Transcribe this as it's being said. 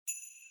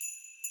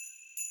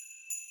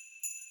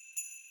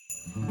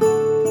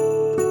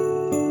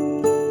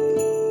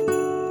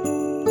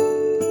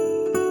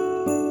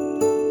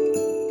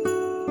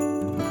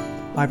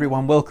Hi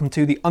everyone, welcome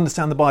to the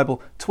Understand the Bible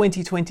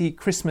 2020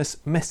 Christmas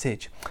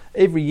message.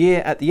 Every year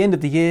at the end of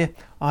the year,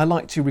 I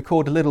like to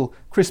record a little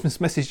Christmas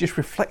message just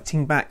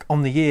reflecting back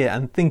on the year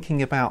and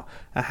thinking about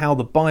how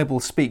the Bible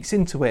speaks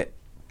into it.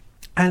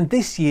 And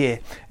this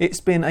year,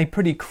 it's been a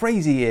pretty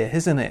crazy year,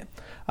 isn't it?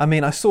 I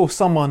mean, I saw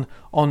someone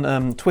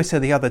on Twitter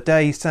the other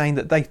day saying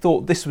that they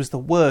thought this was the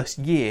worst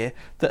year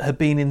that had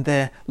been in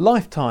their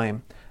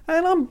lifetime.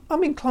 And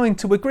I'm inclined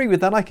to agree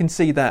with that. I can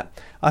see that.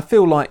 I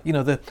feel like,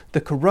 the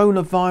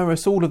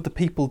coronavirus, all of the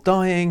people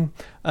dying,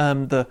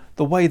 the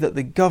way that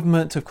the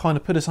government have kind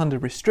of put us under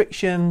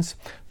restrictions,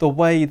 the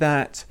way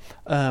that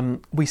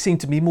we seem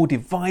to be more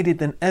divided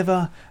than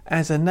ever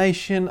as a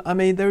nation. I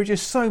mean, there are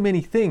just so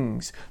many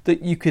things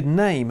that you could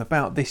name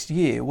about this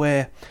year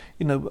where,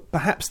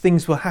 perhaps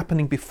things were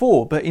happening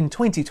before, but in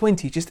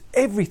 2020, just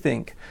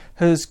everything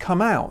has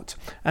come out.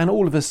 And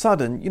all of a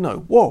sudden,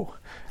 whoa,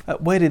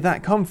 where did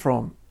that come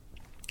from?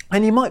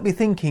 And you might be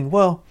thinking,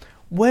 well,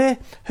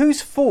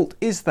 whose fault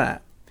is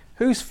that?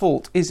 Whose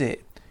fault is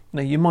it?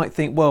 You might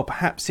think, well,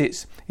 perhaps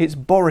it's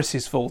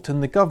Boris's fault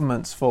and the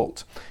government's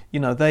fault.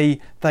 They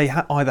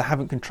either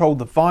haven't controlled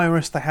the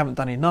virus, they haven't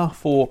done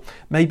enough, or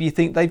maybe you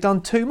think they've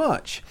done too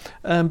much.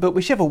 But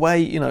whichever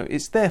way,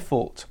 it's their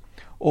fault.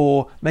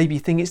 Or maybe you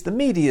think it's the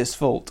media's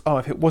fault. Oh,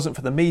 if it wasn't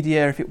for the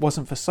media, if it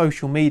wasn't for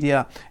social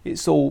media,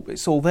 it's all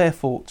their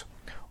fault.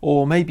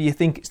 Or maybe you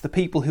think it's the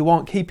people who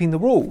aren't keeping the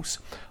rules.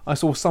 I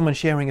saw someone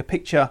sharing a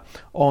picture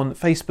on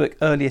Facebook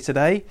earlier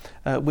today,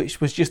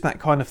 which was just that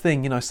kind of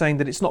thing, saying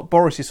that it's not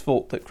Boris's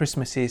fault that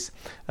Christmas is,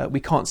 we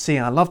can't see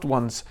our loved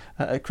ones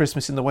at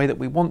Christmas in the way that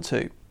we want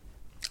to,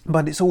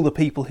 but it's all the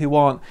people who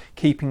aren't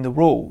keeping the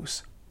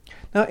rules.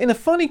 Now, in a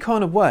funny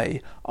kind of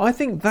way, I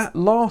think that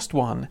last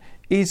one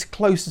is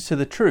closer to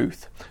the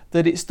truth,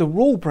 that it's the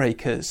rule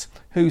breakers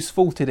whose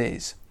fault it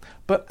is.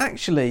 But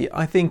actually,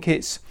 I think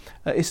it's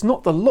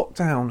not the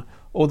lockdown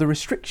or the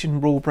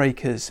restriction rule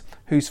breakers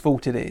whose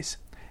fault it is.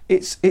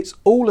 It's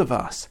all of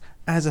us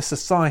as a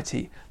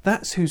society.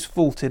 That's whose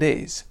fault it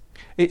is.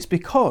 It's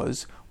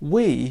because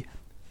we,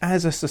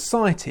 as a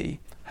society,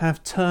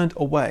 have turned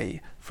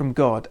away from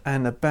God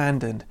and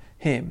abandoned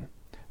Him.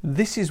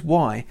 This is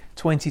why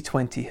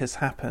 2020 has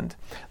happened.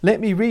 Let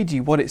me read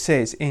you what it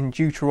says in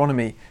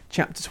Deuteronomy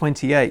chapter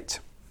 28.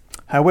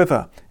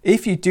 However,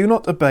 if you do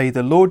not obey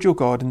the Lord your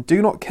God and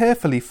do not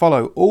carefully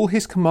follow all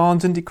his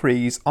commands and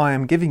decrees I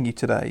am giving you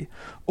today,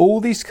 all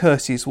these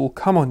curses will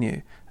come on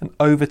you and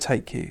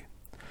overtake you.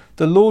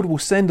 The Lord will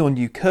send on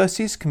you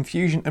curses,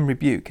 confusion and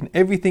rebuke in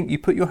everything you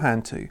put your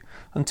hand to,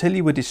 until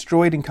you are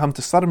destroyed and come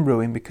to sudden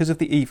ruin because of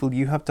the evil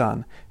you have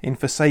done in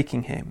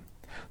forsaking him.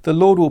 The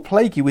Lord will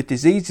plague you with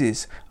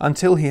diseases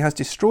until he has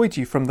destroyed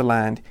you from the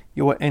land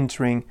you are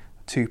entering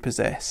to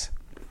possess.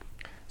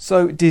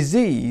 So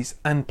disease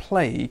and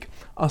plague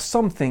are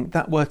something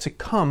that were to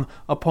come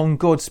upon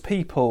God's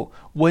people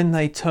when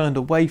they turned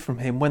away from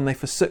him, when they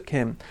forsook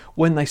him,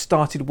 when they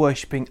started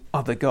worshipping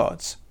other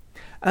gods.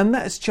 And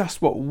that's just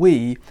what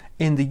we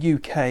in the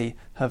UK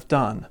have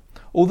done.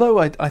 Although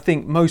I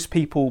think most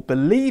people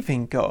believe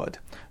in God,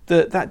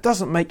 that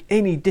doesn't make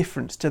any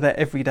difference to their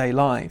everyday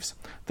lives.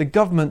 The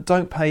government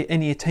don't pay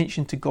any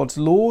attention to God's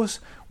laws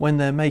when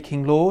they're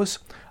making laws.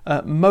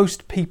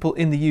 Most people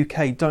in the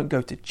UK don't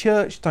go to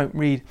church, don't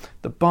read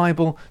the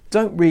Bible,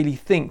 don't really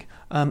think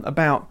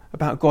about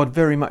God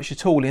very much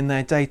at all in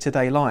their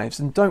day-to-day lives,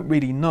 and don't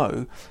really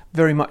know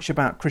very much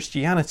about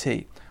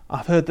Christianity.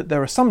 I've heard that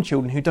there are some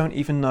children who don't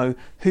even know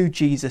who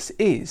Jesus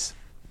is.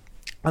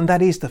 And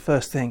that is the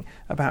first thing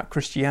about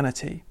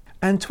Christianity.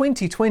 And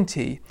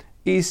 2020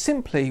 is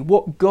simply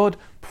what God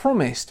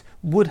promised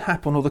would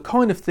happen, or the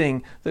kind of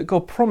thing that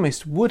God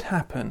promised would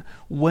happen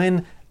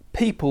when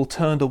people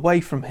turned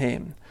away from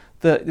him.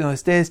 That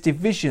there's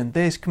division,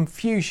 there's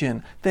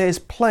confusion, there's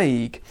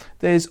plague,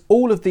 there's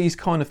all of these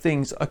kind of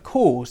things are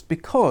caused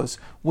because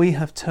we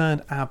have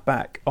turned our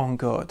back on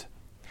God.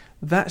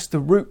 That's the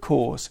root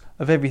cause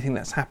of everything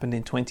that's happened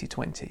in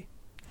 2020.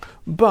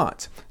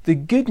 But the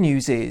good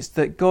news is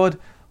that God,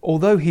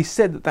 although he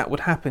said that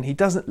would happen, he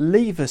doesn't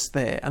leave us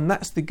there, and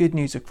that's the good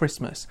news of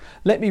Christmas.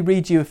 Let me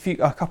read you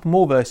a couple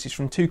more verses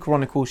from 2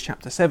 Chronicles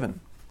chapter 7.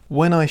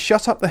 When I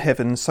shut up the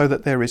heavens so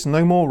that there is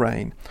no more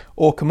rain,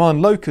 or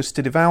command locusts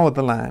to devour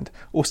the land,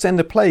 or send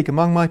a plague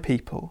among my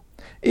people,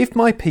 if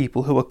my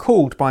people who are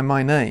called by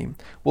my name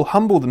will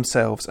humble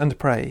themselves and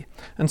pray,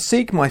 and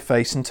seek my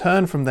face and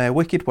turn from their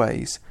wicked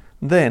ways,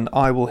 then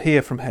I will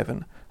hear from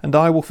heaven, and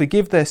I will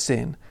forgive their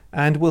sin,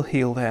 and will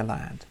heal their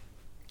land.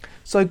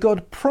 So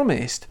God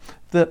promised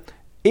that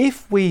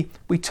if we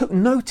took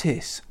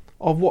notice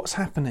of what's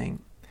happening,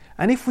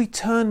 and if we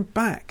turn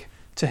back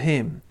to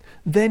him,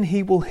 then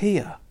he will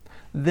hear.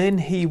 Then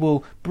he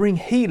will bring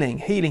healing.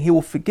 He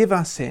will forgive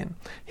our sin.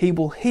 He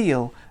will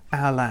heal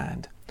our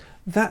land.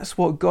 That's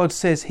what God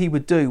says he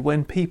would do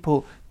when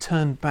people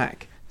turn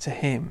back to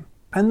him.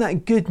 And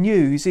that good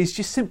news is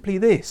just simply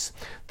this,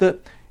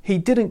 that he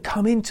didn't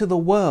come into the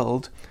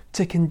world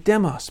to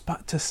condemn us,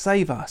 but to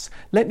save us.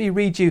 Let me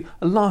read you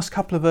a last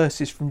couple of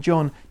verses from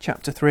John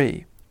chapter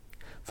 3.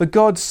 For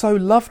God so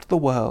loved the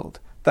world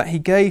that he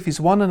gave his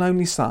one and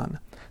only Son,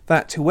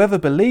 that whoever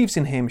believes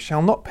in him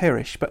shall not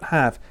perish but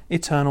have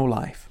eternal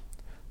life.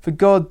 For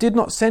God did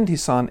not send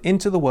his Son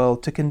into the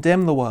world to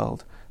condemn the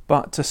world,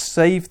 but to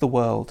save the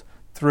world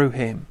through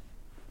him."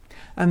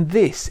 And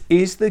this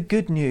is the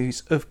good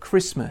news of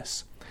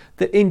Christmas,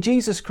 that in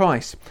Jesus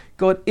Christ,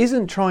 God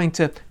isn't trying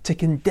to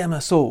condemn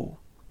us all.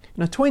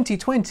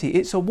 2020,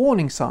 it's a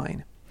warning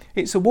sign.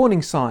 It's a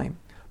warning sign.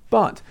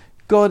 But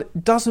God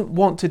doesn't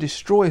want to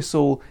destroy us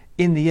all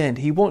in the end.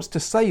 He wants to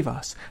save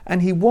us,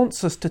 and he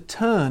wants us to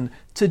turn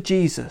to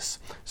Jesus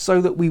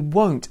so that we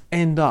won't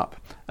end up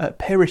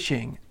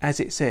perishing, as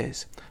it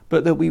says,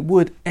 but that we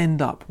would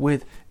end up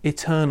with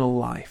eternal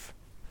life.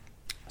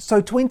 So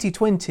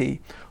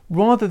 2020,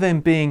 rather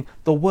than being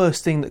the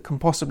worst thing that can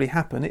possibly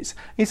happen,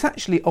 it's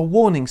actually a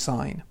warning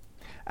sign.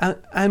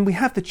 And we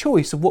have the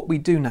choice of what we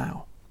do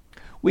now.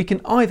 We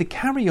can either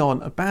carry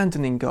on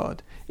abandoning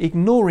God,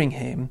 ignoring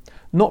him,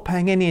 not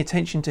paying any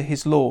attention to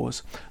his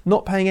laws,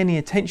 not paying any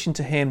attention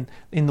to him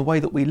in the way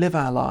that we live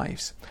our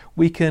lives.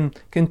 We can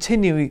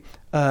continue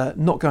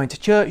not going to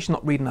church,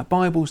 not reading our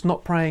Bibles,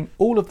 not praying,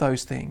 all of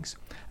those things.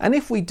 And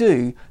if we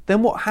do,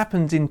 then what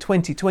happens in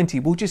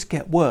 2020 will just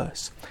get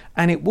worse.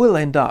 And it will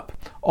end up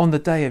on the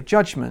day of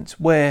judgment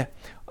where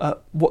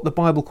what the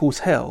Bible calls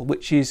hell,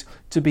 which is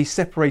to be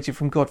separated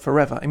from God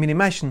forever. I mean,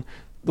 imagine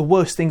the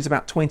worst things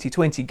about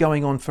 2020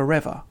 going on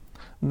forever.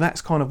 And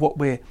that's kind of what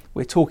we're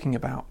talking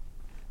about.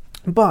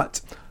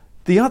 But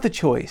the other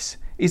choice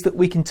is that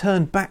we can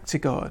turn back to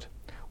God.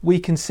 We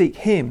can seek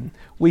him.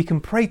 We can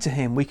pray to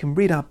him. We can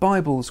read our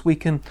Bibles. We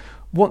can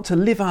want to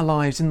live our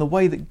lives in the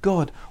way that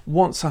God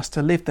wants us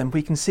to live them.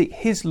 We can seek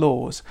his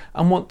laws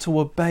and want to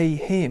obey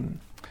him.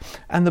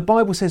 And the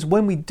Bible says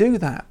when we do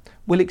that,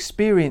 we'll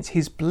experience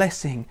his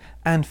blessing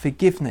and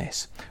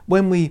forgiveness.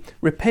 When we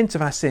repent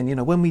of our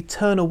sin, when we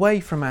turn away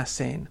from our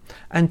sin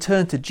and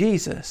turn to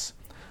Jesus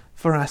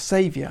for our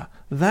Saviour,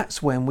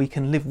 that's when we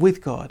can live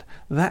with God.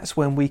 That's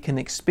when we can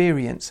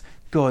experience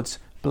God's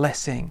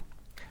blessing.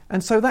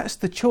 And so that's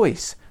the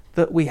choice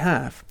that we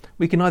have.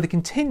 We can either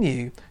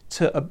continue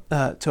to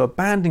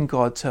abandon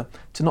God, to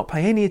not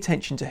pay any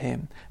attention to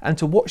him and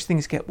to watch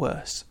things get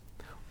worse,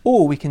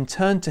 or we can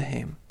turn to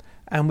him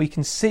and we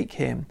can seek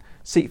him,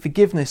 seek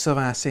forgiveness of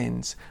our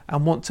sins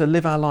and want to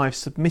live our lives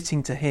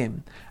submitting to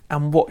him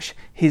and watch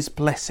his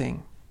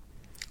blessing.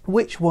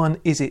 Which one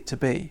is it to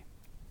be?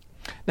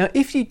 Now,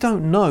 if you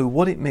don't know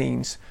what it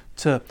means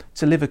to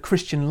live a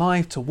Christian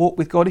life, to walk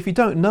with God, if you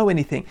don't know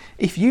anything,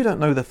 if you don't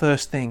know the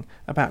first thing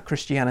about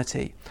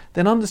Christianity,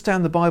 then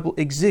understand the Bible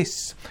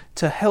exists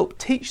to help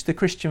teach the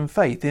Christian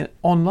faith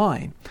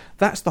online.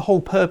 That's the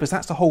whole purpose.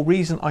 That's the whole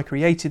reason I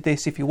created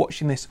this. If you're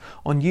watching this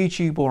on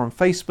YouTube or on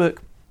Facebook,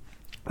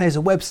 there's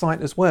a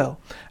website as well,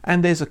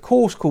 and there's a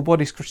course called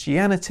What is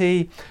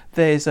Christianity.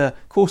 There's a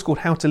course called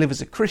How to Live as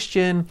a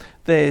Christian.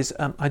 There's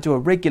I do a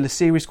regular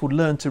series called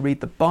Learn to Read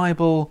the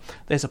Bible.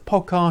 There's a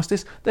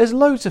podcast. There's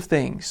loads of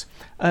things.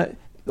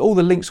 All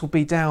the links will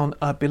be down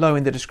below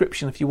in the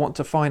description if you want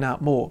to find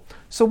out more.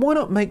 So why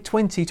not make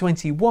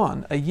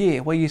 2021 a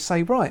year where you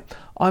say, right,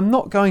 I'm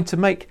not going to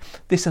make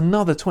this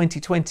another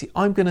 2020.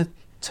 I'm going to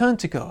turn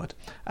to God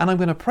and I'm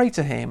going to pray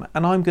to him,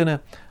 and I'm going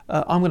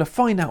to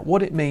find out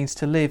what it means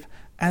to live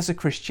as a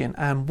Christian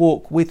and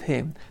walk with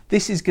him.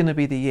 This is going to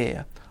be the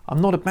year. I'm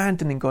not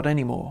abandoning God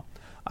anymore.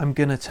 I'm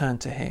going to turn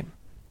to him.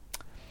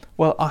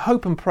 Well, I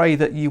hope and pray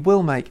that you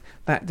will make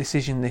that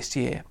decision this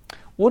year.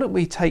 Why don't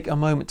we take a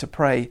moment to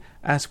pray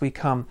as we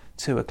come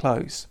to a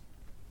close?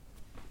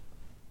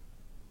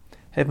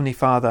 Heavenly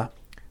Father,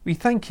 we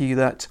thank you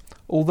that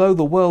although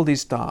the world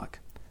is dark,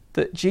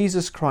 that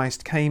Jesus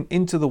Christ came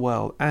into the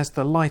world as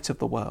the light of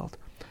the world,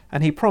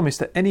 and he promised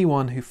that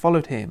anyone who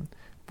followed him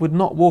would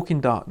not walk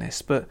in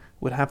darkness, but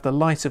would have the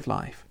light of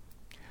life.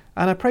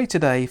 And I pray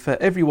today for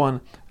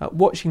everyone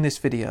watching this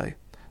video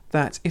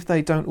that if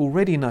they don't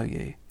already know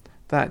you,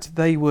 that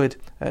they would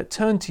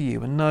turn to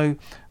you and know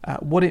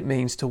what it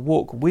means to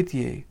walk with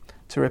you,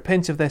 to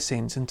repent of their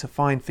sins and to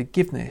find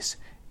forgiveness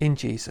in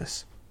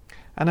Jesus.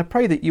 And I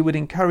pray that you would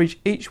encourage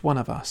each one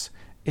of us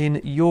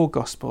in your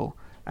gospel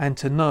and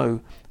to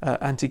know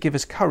and to give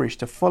us courage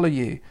to follow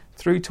you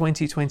through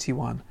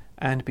 2021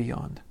 and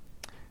beyond.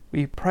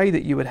 We pray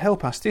that you would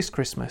help us this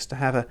Christmas to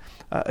have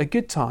a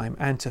good time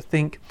and to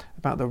think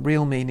about the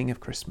real meaning of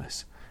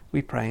Christmas.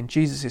 We pray in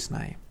Jesus'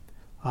 name.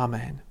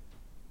 Amen.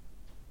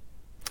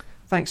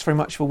 Thanks very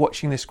much for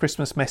watching this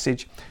Christmas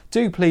message.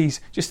 Do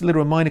please, just a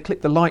little reminder,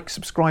 click the like,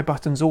 subscribe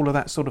buttons, all of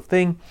that sort of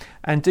thing.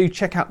 And do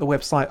check out the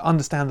website,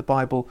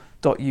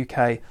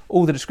 understandthebible.uk.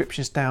 All the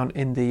descriptions down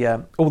in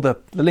the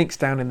links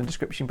down in the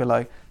description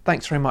below.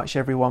 Thanks very much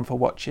everyone for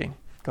watching.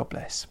 God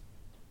bless.